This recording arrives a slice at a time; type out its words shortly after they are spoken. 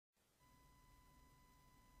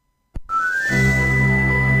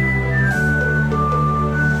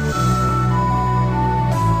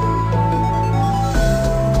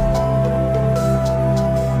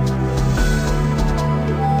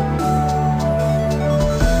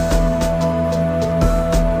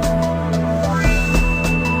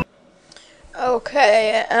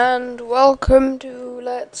Hi, and welcome to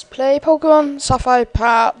Let's Play Pokemon Sapphire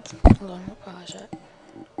Part. Hold on, what part is it?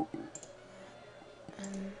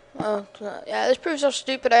 Yeah, this proves how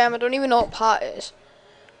stupid I am. I don't even know what part it is.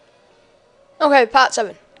 Okay, part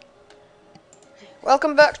 7.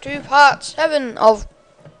 Welcome back to part 7 of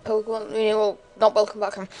Pokemon. Well, not welcome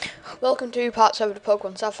back. Welcome to part 7 of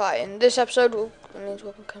Pokemon Sapphire. In this episode, we'll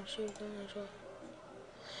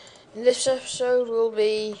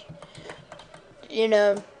be,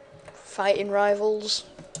 fighting rivals,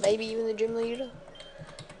 maybe even the gym leader.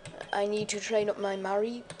 I need to train up my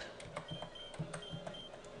mareep.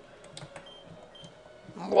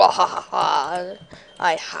 Wahaha!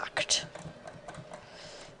 I hacked.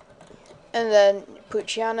 And then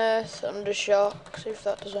Puchiana, Thundershock, see if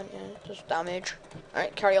that does anything, does damage.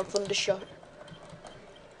 Alright, carry on Thundershock.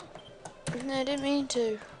 No, I didn't mean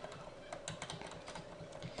to.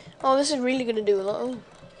 Oh, this is really gonna do a lot. Oh,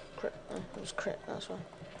 crit. Oh, it was crit, that's fine.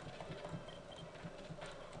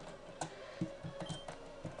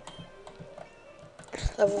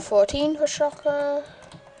 Level 14 for Shocker.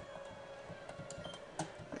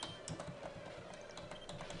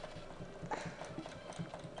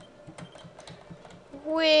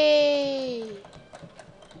 Whee!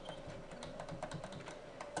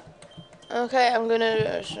 Okay, I'm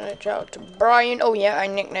gonna search out to Brian. Oh yeah, I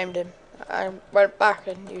nicknamed him. I went back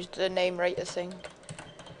and used the name rater thing.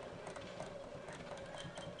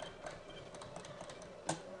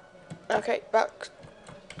 Okay, back.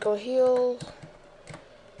 Go heal.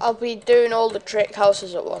 I'll be doing all the trick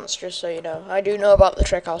houses at once, just so you know. I do know about the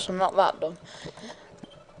trick house, I'm not that dumb.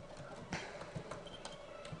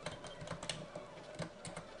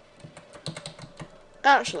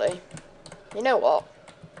 Actually, you know what?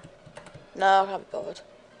 No, I can't be bothered.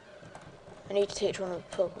 I need to teach one of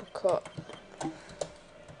the Pokemon Cut.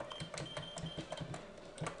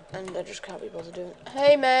 And I just can't be bothered doing it.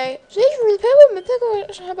 Hey mate! See from the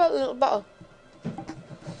Pokemon, how about the little bottle?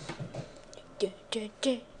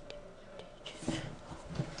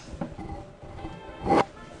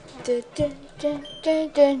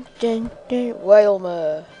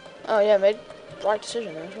 Whalmer. Oh yeah, made the right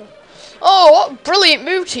decision there as well. Oh, what a brilliant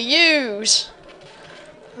move to use!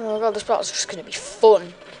 Oh god, this battle's just gonna be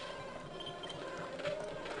fun.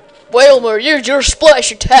 Whalmer, use your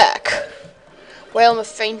splash attack! Whalmer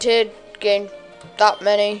fainted, gained that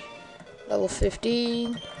many. Level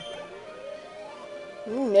 15.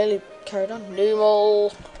 Ooh, nearly carried on.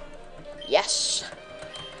 Numel. Yes.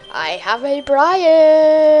 I have a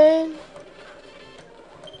Brian.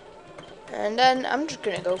 And then I'm just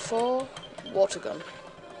gonna go for Water Gun.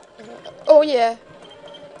 Oh yeah.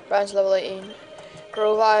 Brian's level 18.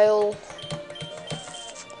 Grovyle.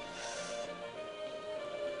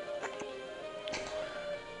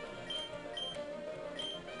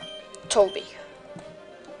 Toby.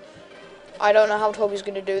 I don't know how Toby's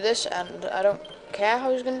gonna do this, and I don't care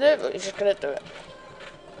how he's gonna do it, but he's just gonna do it.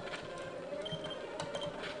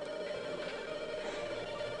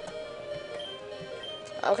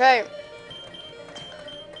 Okay.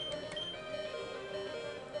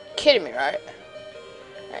 Kidding me, right?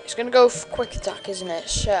 Right, it's gonna go for quick attack, isn't it?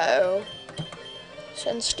 So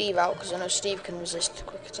send Steve out because I know Steve can resist the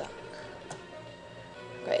quick attack.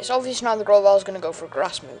 Okay, it's obvious now the Grovyle's gonna go for a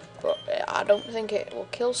grass move, but I don't think it will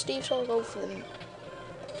kill Steve, so I'll go for them.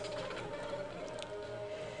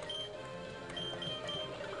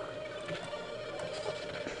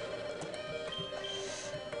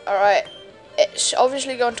 Alright, it's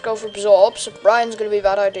obviously going to go for Absorb, so Brian's gonna be a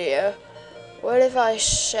bad idea. What if I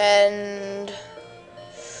send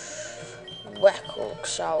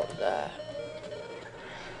Weckhooks out there?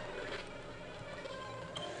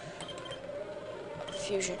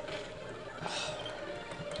 Fusion. Oh.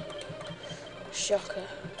 Shocker.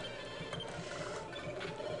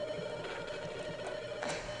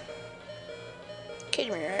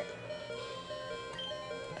 Kidding me, right?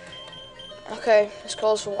 Okay, this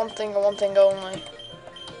calls for one thing and one thing only.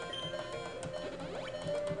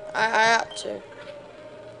 I had to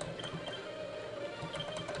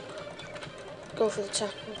go for the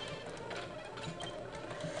tackle.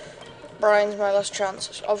 Brian's my last chance.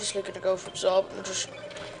 It's obviously going to go for Absorb and just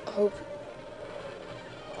hope.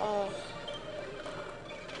 Oh,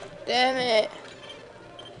 damn it!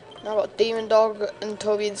 Now I've got Demon Dog and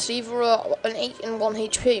Toby and Steve are an 8 and 1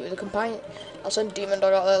 HP with a companion. I'll send Demon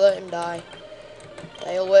Dog out there, let him die.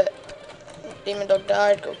 Tail Whip. Demon Dog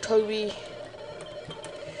died. Go Toby.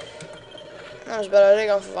 That was a bad idea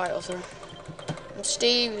going for Vital Throw. And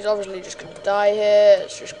Steve is obviously just going to die here.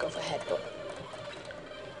 Let's just go for Headbutt.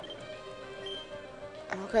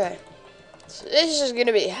 Okay. So this is going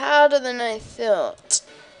to be harder than I thought.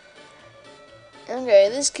 Okay,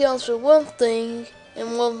 this counts for one thing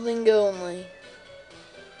and one thing only.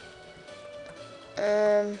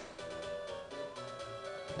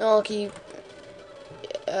 I'll keep.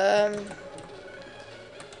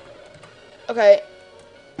 Okay.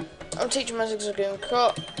 I'm teaching my zigzagoon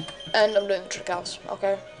cut, and I'm doing the trick house.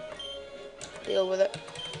 Okay. Deal with it.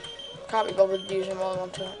 Can't be bothered using more than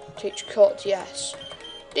one to teach cut. Yes.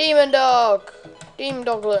 Demon dog. Demon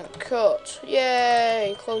dog learned cut.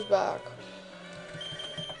 Yay! Close back.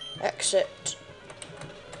 Exit.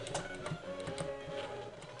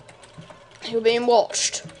 You're being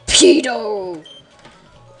watched. Pedo!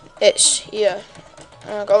 It's here.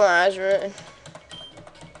 Oh, got my eyes written.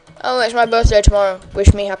 Oh, it's my birthday tomorrow.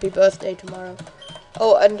 Wish me happy birthday tomorrow.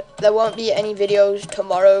 Oh, and there won't be any videos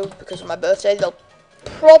tomorrow because of my birthday. There'll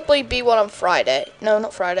probably be one on Friday. No,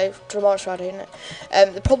 not Friday. Tomorrow's Friday, isn't it?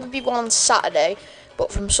 There'll probably be one on Saturday.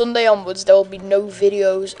 But from Sunday onwards, there will be no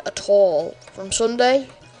videos at all. From Sunday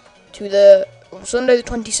the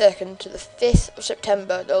 22nd to the 5th of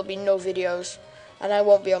September, there will be no videos. And I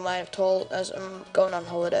won't be online at all as I'm going on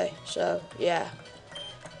holiday. So, yeah.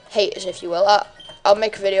 Haters, if you will. I'll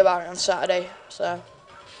make a video about it on Saturday. So,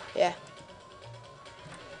 yeah.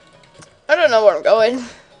 I don't know where I'm going,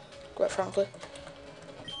 quite frankly.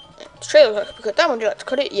 The trailer looks like to be cut down. Would you like to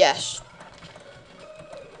cut it? Yes.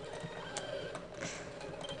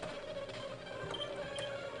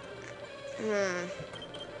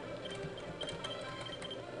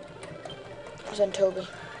 Then Toby.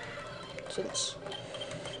 Since.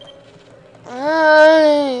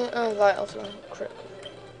 Oh, vital thing. Critical.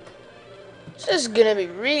 This is gonna be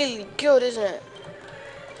really good, isn't it?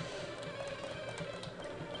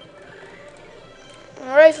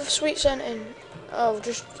 Alright for sweet scenting. Oh,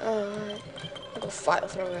 just. Alright. I'll go vital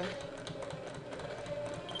throw here.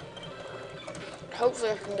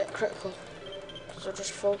 Hopefully, I can get critical. So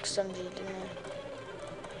just focus on G, didn't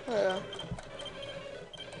I? There we go.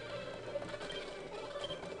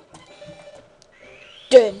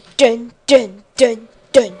 Dun dun dun dun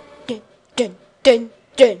dun dun dun dun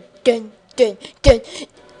dun dun dun dun.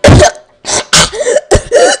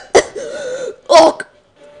 Oh.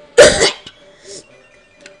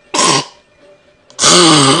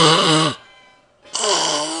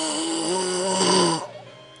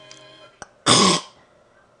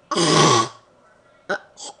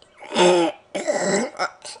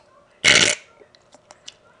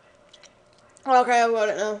 Okay, I've got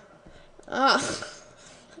it now. Ah.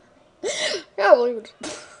 Can't believe it.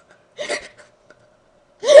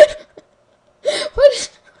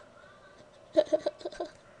 What?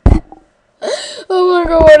 Oh my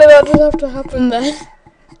god, why did that just have to happen then?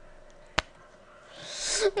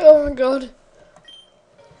 Oh my god.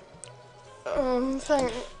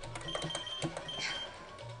 Thank.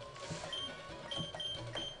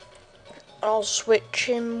 I'll switch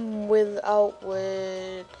him with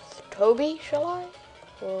Toby, shall I?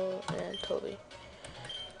 Well, yeah, Toby.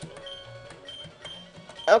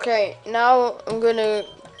 Okay, now I'm gonna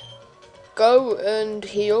go and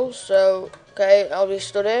heal, so, okay, I'll be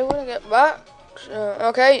stood here when I get back. So,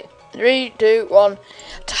 okay, 3, 2, 1,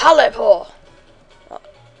 teleport!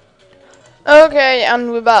 Okay,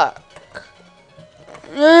 and we're back.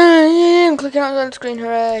 I'm clicking outside the screen,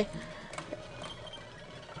 hooray.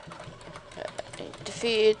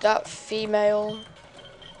 Defeated that female.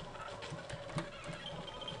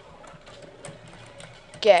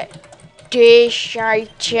 Get this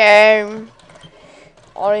item.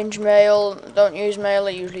 Orange mail. Don't use mail.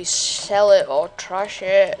 I usually sell it or trash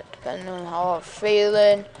it, depending on how I'm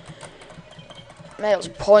feeling. Mail's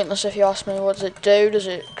pointless if you ask me. What does it do? Does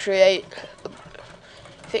it create?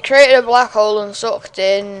 If it created a black hole and sucked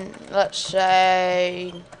in, let's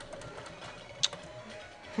say,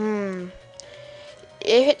 if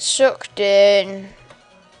it sucked in,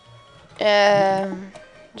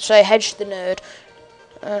 say Hedge the Nerd.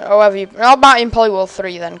 However, I'll bat in Polyworld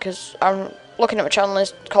 3 then, because I'm looking at my channel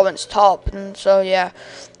list, comments top, and so yeah.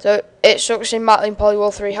 So it sucks in Battling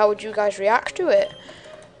Polyworld 3. How would you guys react to it?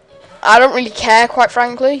 I don't really care, quite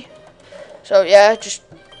frankly. So yeah, just,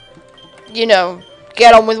 you know,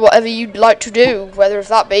 get on with whatever you'd like to do, whether if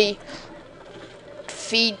that be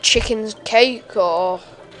feed chickens cake or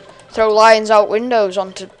throw lions out windows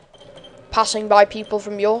onto passing by people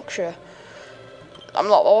from Yorkshire. I'm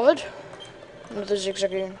not bothered. Another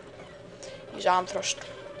zigzagoon. Use arm thrust.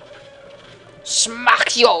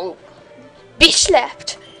 Smack yo! Be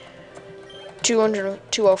slapped!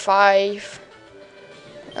 205.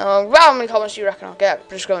 How many comments do you reckon I'll get?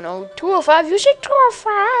 Just going, oh, 205? You said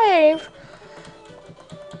 205!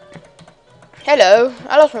 Hello,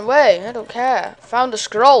 I lost my way. I don't care. Found a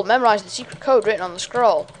scroll. Memorized the secret code written on the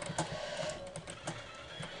scroll.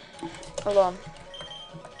 hold on.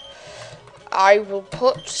 I will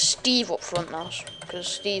put Steve up front now, because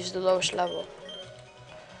Steve's the lowest level.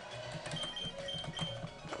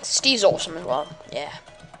 Steve's awesome as well. Yeah,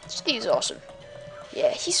 Steve's awesome.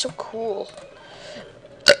 Yeah, he's so cool.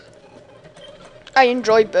 I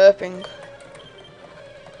enjoy burping.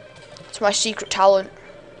 It's my secret talent.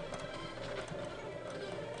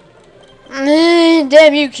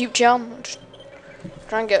 Damn you, cute charm. Just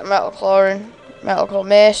try and get Metal Claw in. Metal Claw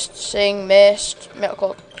missed. Sing missed. Metal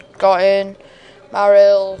Claw got in.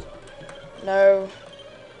 Maril. No.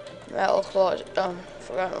 Metal Claw is done.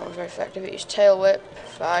 Forgot that was very effective. Use tail whip.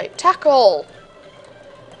 Fight. Tackle!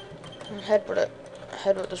 Headbutt it.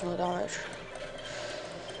 Headbutt does more damage.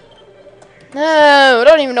 No, I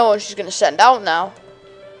don't even know what she's going to send out now.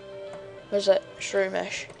 Where's it?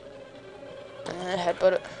 Shroomish.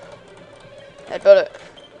 Headbutt it. Headbutt it.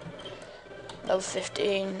 Level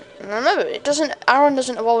 15. And remember, Aaron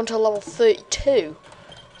doesn't evolve until level 32.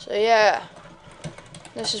 So yeah.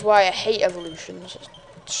 This is why I hate evolutions. It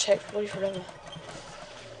takes bloody forever.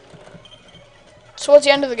 Towards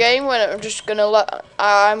the end of the game, when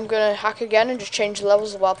I'm gonna hack again and just change the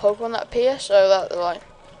levels of wild Pokemon that appear, so that they're like,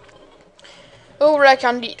 oh, rare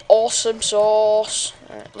candy, awesome sauce.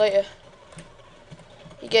 Right, later.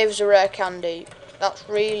 He gave us a rare candy. That's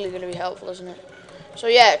really going to be helpful, isn't it? So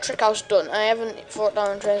yeah, trick house done. I haven't fought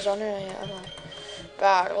down trains on here yet, have I?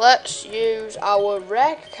 But let's use our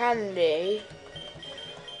rare candy.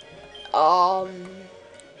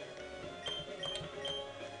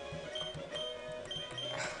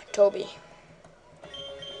 Toby.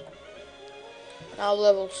 Now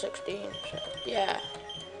level 16. So yeah.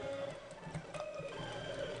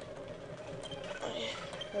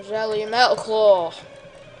 Roselia Metal Claw.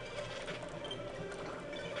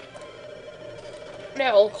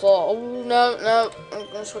 Metal Claw. Oh, no. I'm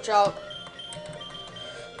going to switch out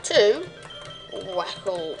to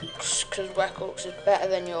Weckles, because Weckles is better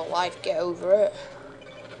than your life. Get over it.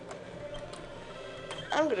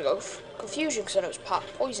 I'm going to go Confusion, because I know it's part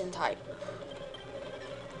poison type.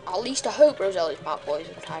 At least I hope Roselia's part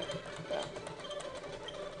poison type. Yeah.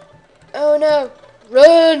 Oh no.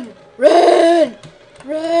 Run! Run!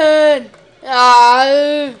 Run!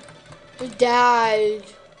 Ah! I died.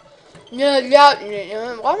 No.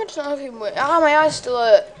 Why am I just not looking? My eyes still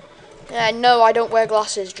hurt. Yeah, no, I don't wear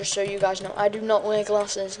glasses, just so you guys know. I do not wear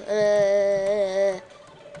glasses.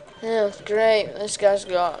 Oh, great. This guy's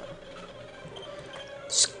got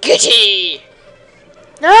Skitty!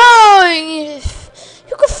 No! You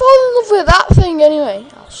could fall in love with that thing anyway.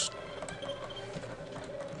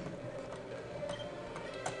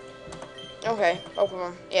 Okay,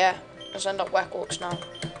 Pokemon. Yeah, let's end up Weckles now.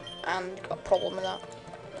 And got a problem with that.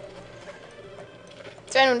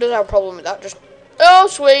 If anyone does have a problem with that, just... Oh,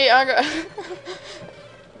 sweet, I got...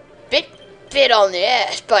 bit on the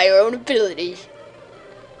ass by your own ability.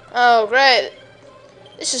 Oh, great.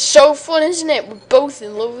 This is so fun, isn't it? We're both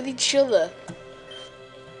in love with each other.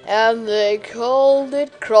 And they called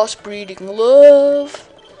it crossbreeding love.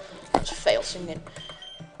 That's fail singing.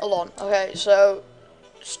 Hold on. Okay, so...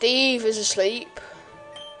 Steve is asleep.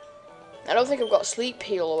 I don't think I've got sleep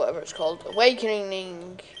heal or whatever it's called.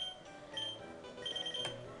 Awakening.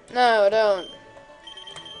 No, I don't.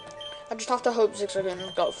 I just have to hope 6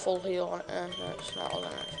 seconds got full heal on it. No, it's not all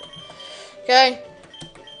that. Okay.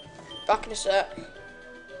 Back in a sec.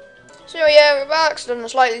 So yeah, we're back. Still in a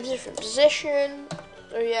slightly different position.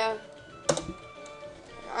 So yeah.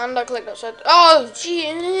 And I clicked outside. Oh,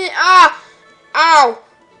 gee. Ah! Ow!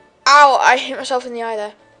 Ow! I hit myself in the eye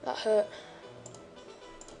there. That hurt.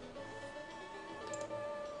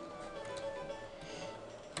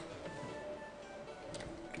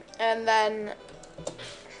 And then...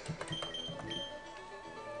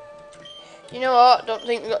 You know what? Don't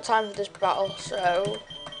think we've got time for this battle, so...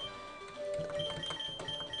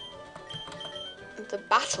 The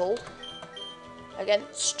battle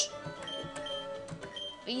against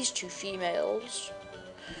these two females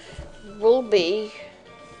will be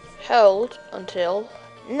held until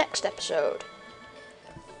next episode.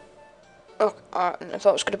 Oh, I thought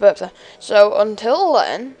I was going to burp there. So until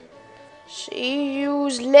then, see you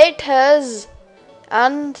laters,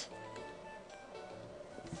 and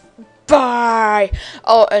bye.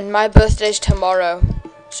 Oh, and my birthday's tomorrow.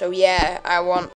 So yeah, I want